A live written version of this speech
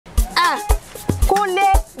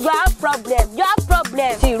You have problem. You have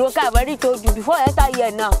problem. See, Roka, I've already told you before I enter here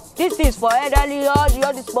now. This is for elderly, all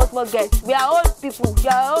the small girls. We are old people. You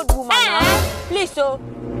are old woman now. Please, so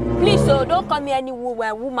don't call me any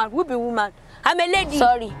woman. Who be woman? I'm a lady.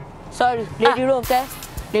 Sorry. Lady Ronke.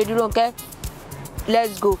 Lady Ronke.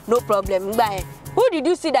 Let's go. No problem. Bye. Who did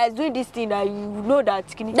you see that is doing this thing that you know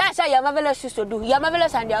that skinny? That's how your marvelous used to do. Your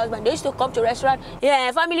marvelous and their husband, they used to come to restaurant,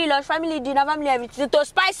 family lunch, family dinner, family everything to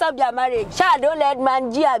spice up their marriage. Child, don't let man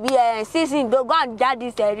be don't go and get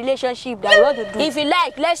this relationship that you want to do. If you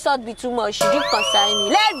like, let's not be too much. You didn't concern me.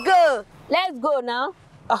 Let's go now.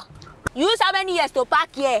 You use how many years to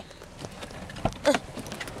pack here?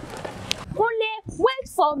 Only wait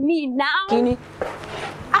for me now. Skinny.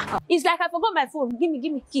 It's like I forgot my phone. Give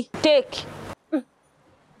me key. Take.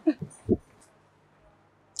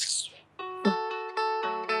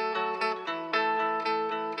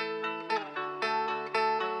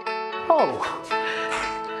 Oh,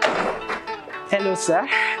 hello, sir.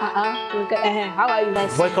 How are you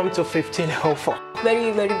guys? Welcome to 1504.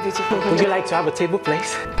 Very, very beautiful. Would you like to have a table,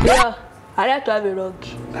 please? Yeah, I'd like to have a rug.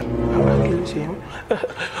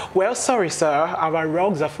 Well, sorry, sir. Our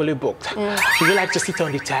rugs are fully booked. Would you like to sit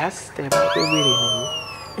on the chairs?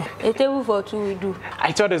 A table for two we do.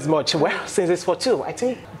 I thought as much. Well, since it's for two, I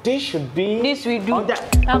think this should be... This we do.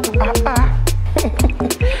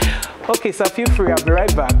 Okay, sir, feel free. I'll be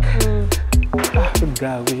right back.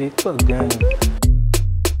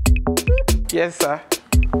 Yes, sir.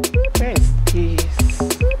 Where is this?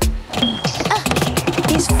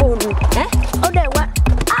 This phone. Oh, there, what?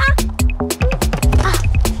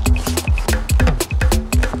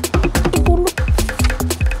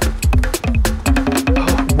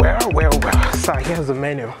 Well, sir, here's the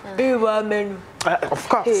menu. Menu. Of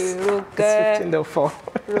course. It's 1504.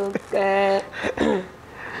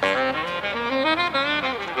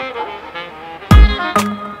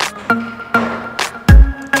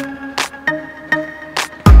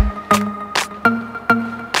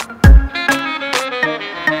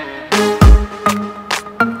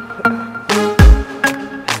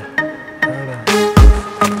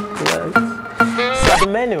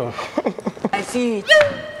 Menu. I see it.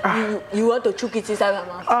 You want to choke it inside my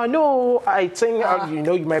mouth? No, I think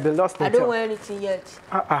you might be lost in I don't want anything yet.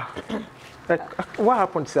 What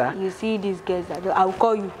happened, sir? You see these girls, I'll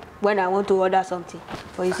call you when I want to order something.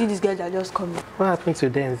 But you see these girls that just coming. What happened to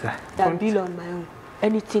them, sir? That bill on my own.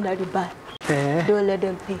 Anything that they buy, don't let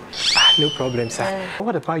them pay. No problem, sir.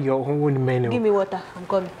 What about your own menu? Give me water. I'm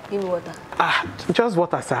coming. Give me water. Just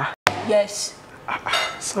water, sir? Yes.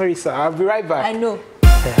 Sorry, sir. I'll be right back. I know.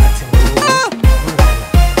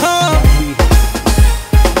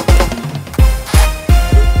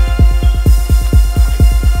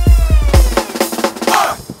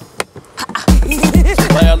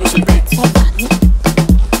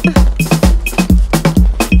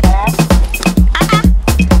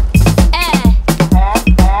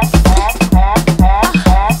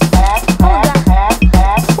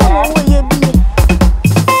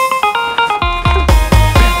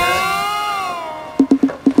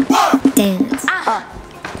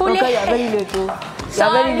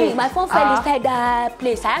 Sorry, my phone fell inside that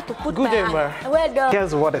place. I had to put Good day, ma. Well done.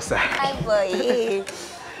 Here's water, sir. Hi, boy.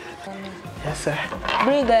 Yes, sir.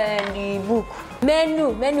 Bring the book. Menu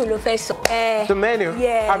lo first. The menu?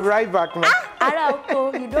 Yes. I'll be right back, ma.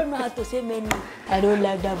 You don't know how to say menu. I don't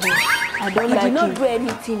like that boy. I don't like it. You did not do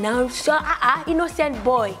anything now. So, innocent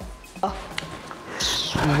boy.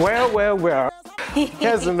 Well.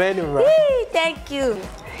 Here's the menu, ma. Thank you.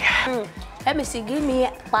 Yeah. Let me see. Give me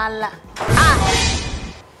pala.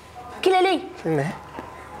 Kilele.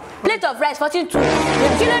 Plate of rice, 14.2.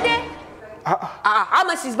 Kilode. How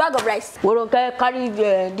much is bag of rice? We don't carry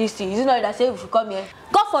this thing. Is it not that say we should come here?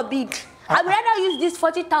 God forbid. I would rather use this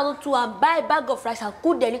 40,000 to and buy a bag of rice and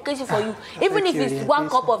cook delicacy for you, even if it's 1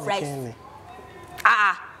 cup of rice.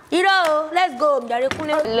 Let's go.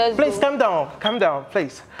 Please calm down,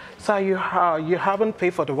 please. Sir, you haven't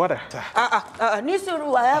paid for the water.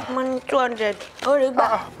 Nisuru, I have money 200.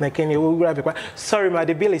 Sorry, ma,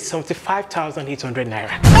 the bill is 75,800 naira.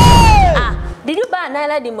 Did you buy a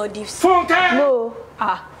naira the Maldives? No.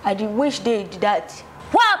 I did wish they did that.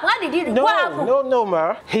 What happened? How did you do? What happened? No,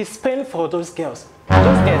 ma. He's paying for those girls.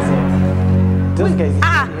 Those guys.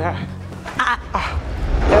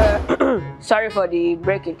 Sorry for the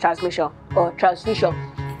break in transmission or transmission.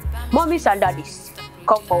 Mommies and daddies,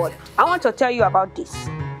 come forward. I want to tell you about this.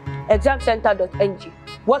 EXAMCENTER.NG.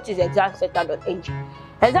 What is EXAMCENTER.NG?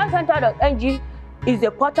 EXAMCENTER.NG is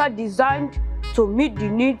a portal designed to meet the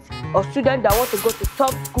needs of students that want to go to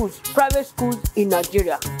top schools, private schools in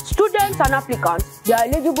Nigeria. Students and applicants, they are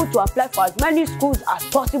eligible to apply for as many schools as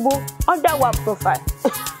possible under one profile.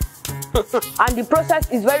 And the process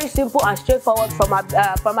is very simple and straightforward.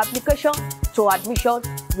 From application to admission,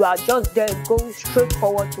 you are just there going straight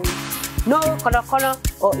forward to it. No corner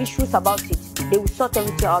or issues about it. They will sort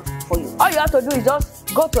everything out for you. All you have to do is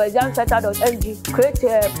just go to EXAMCENTER.NG, create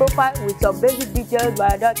a profile with some basic details,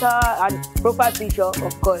 biodata, and profile picture,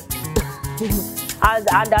 of course. and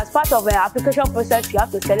as part of the application process, you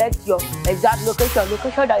have to select your exact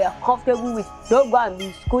location that you're comfortable with. Don't go and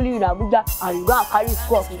be schooling in Abuja and you go and carry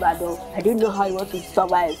school of Ibadan. I don't know how you want to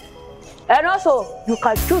survive. And also, you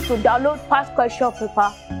can choose to download past question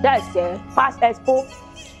paper, that's past expo,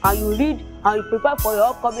 and you read and you prepare for your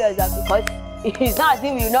upcoming exam, because it's not as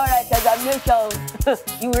if you not write examination.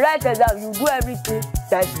 You write exam, you do everything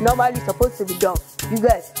that's normally supposed to be done. You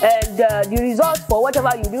get, and the results for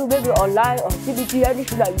whatever you do, maybe online or CBT,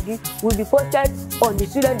 anything that you did, will be posted on the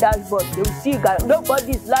student dashboard. They will see,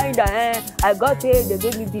 nobody's lying that I got A, they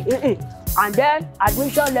gave me B. And then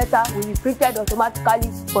admission letter will be printed automatically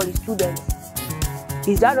for the students.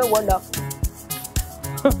 Is that not wonderful?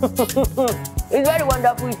 It's very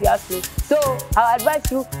wonderful if you ask me. So I advise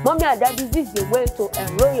you, mommy and daddy, this is the way to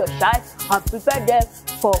enroll your child and prepare them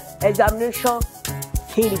for examination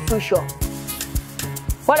in the future.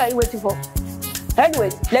 What are you waiting for?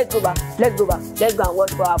 Anyways, let's go back. Let's go and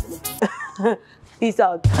watch what happened. Peace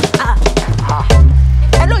out.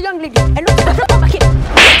 Hello, young lady. Hello. Come back here.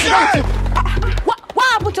 What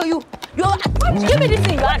happened to you? Give me this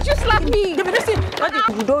thing. You slap me. Give me this thing.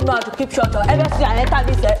 You don't know how to keep short. Ever since I entered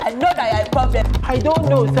this, I know that you are a problem. I don't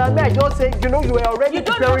know, sir. I just say, you know, you were already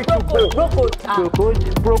preparing to go.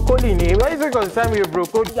 Broccoli. Why is it concerned with your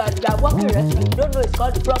broccoli? You are working restaurant. You don't know it's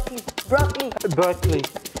called broccoli. Broccoli.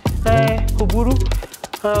 Kuburu,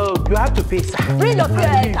 you have to pay, sir. Bring your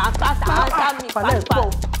parents and answer me. Fast.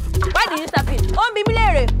 Why did you stop it? Oh,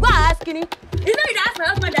 Bimilere, go ask him. You know you asked my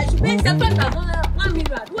husband that she paid 1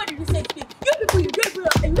 million. What did you say to me? You people, you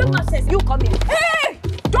don't have sense. You come here. Hey!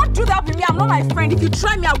 Don't do that with me. I'm not my friend. If you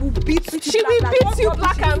try me, I will beat you. She will beat you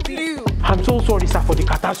black and blue. I'm so sorry, sir, for the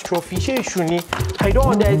catastrophe. I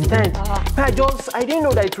don't understand. I didn't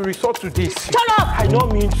know that it would resort to this. Shut up! I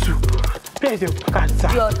don't mean to. Where is your card, sir?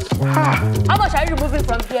 How much are you removing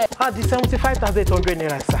from here? The 75,800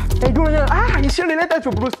 naira, sir. I don't know. Is she related to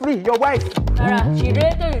Bruce Lee, your wife? She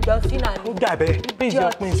related to Justina. Please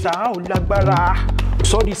help me, sir.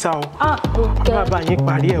 Sorry, sir. Okay.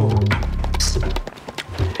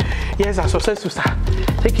 Yes, I'm successful, sir.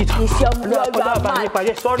 Take it.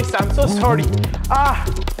 Sorry, sir. I'm so sorry.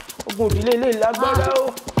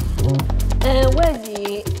 Where's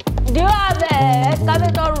the... Do you have an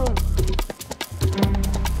excavator room?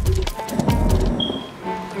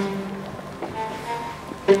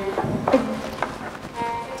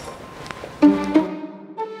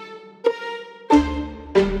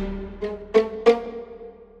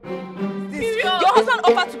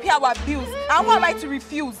 To pay our bills, and who am I to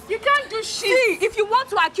refuse? You can't do shit. See, if you want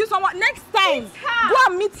to accuse someone next time, go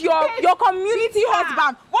and meet your community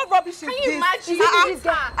husband. What rubbish is this? Can you imagine? Shut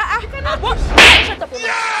up your mouth.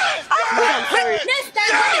 Next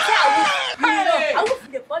time, I will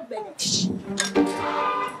feed the pot belly.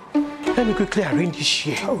 Let me quickly arrange this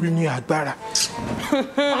shit.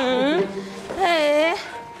 Hey.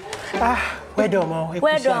 Where do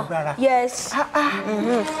Yes.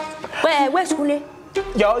 Where's school?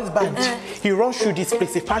 Your husband, he runs through this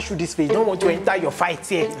place, he passes through this place. He don't want to enter your fight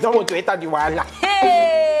here. He don't want to enter the wala.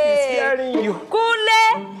 Hey! He's scaring you. Cool.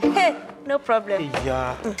 Hey, no problem.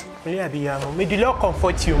 Yeah. May the Lord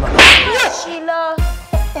comfort you, man. Sheila.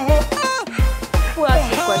 Who asked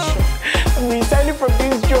the question? We signing from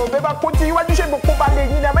this job. Baby, continue. What you should go back there.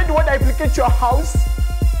 You need to implicate your house.